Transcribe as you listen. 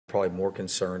probably more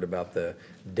concerned about the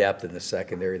depth in the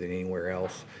secondary than anywhere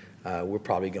else. We're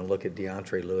probably going to look at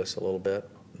Deantre Lewis a little bit.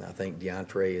 I think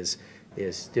Deantre is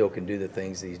still can do the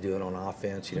things that he's doing on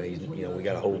offense. We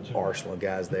got a whole arsenal of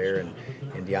guys there, and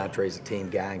Deantre's a team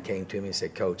guy and came to me and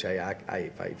said, Coach, hey,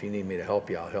 if you need me to help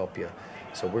you, I'll help you.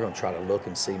 So we're going to try to look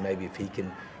and see maybe if he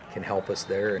can help us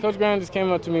there. Coach Graham just came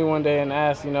up to me one day and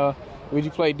asked, would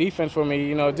you play defense for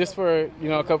me, just for,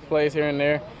 a couple plays here and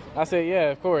there. I said,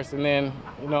 yeah, of course. And then,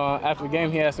 after the game,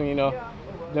 he asked me,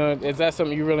 is that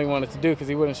something you really wanted to do? Because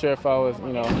he wasn't sure if I was,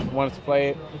 wanted to play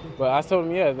it. But I told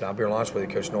him, yeah. I'll be honest with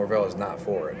you, Coach Norvell is not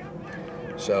for it.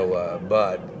 So,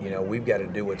 but, we've got to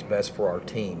do what's best for our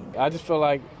team. I just feel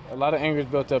like a lot of anger is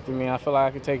built up in me. I feel like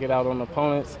I could take it out on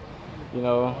opponents,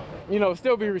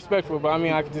 still be respectful. But,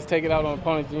 I could just take it out on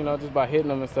opponents, just by hitting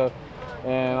them and stuff.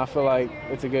 And I feel like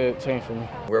it's a good change for me.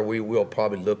 Where we will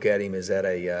probably look at him is at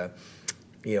a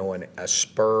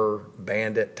spur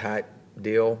bandit type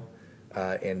deal.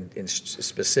 And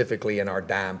specifically in our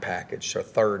dime package, so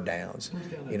third downs.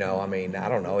 I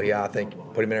don't know. Yeah, I think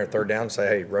put him in our third down and say,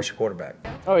 hey, rush your quarterback.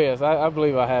 Oh, yes, I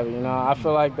believe I have it. I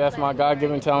feel like that's my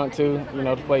God-given talent, too,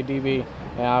 to play DB,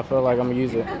 and I feel like I'm going to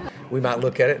use it. We might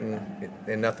look at it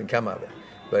and nothing come of it.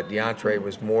 But Deantre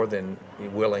was more than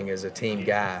willing as a team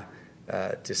guy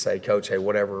to say, Coach, hey,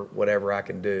 whatever I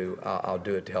can do, I'll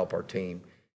do it to help our team.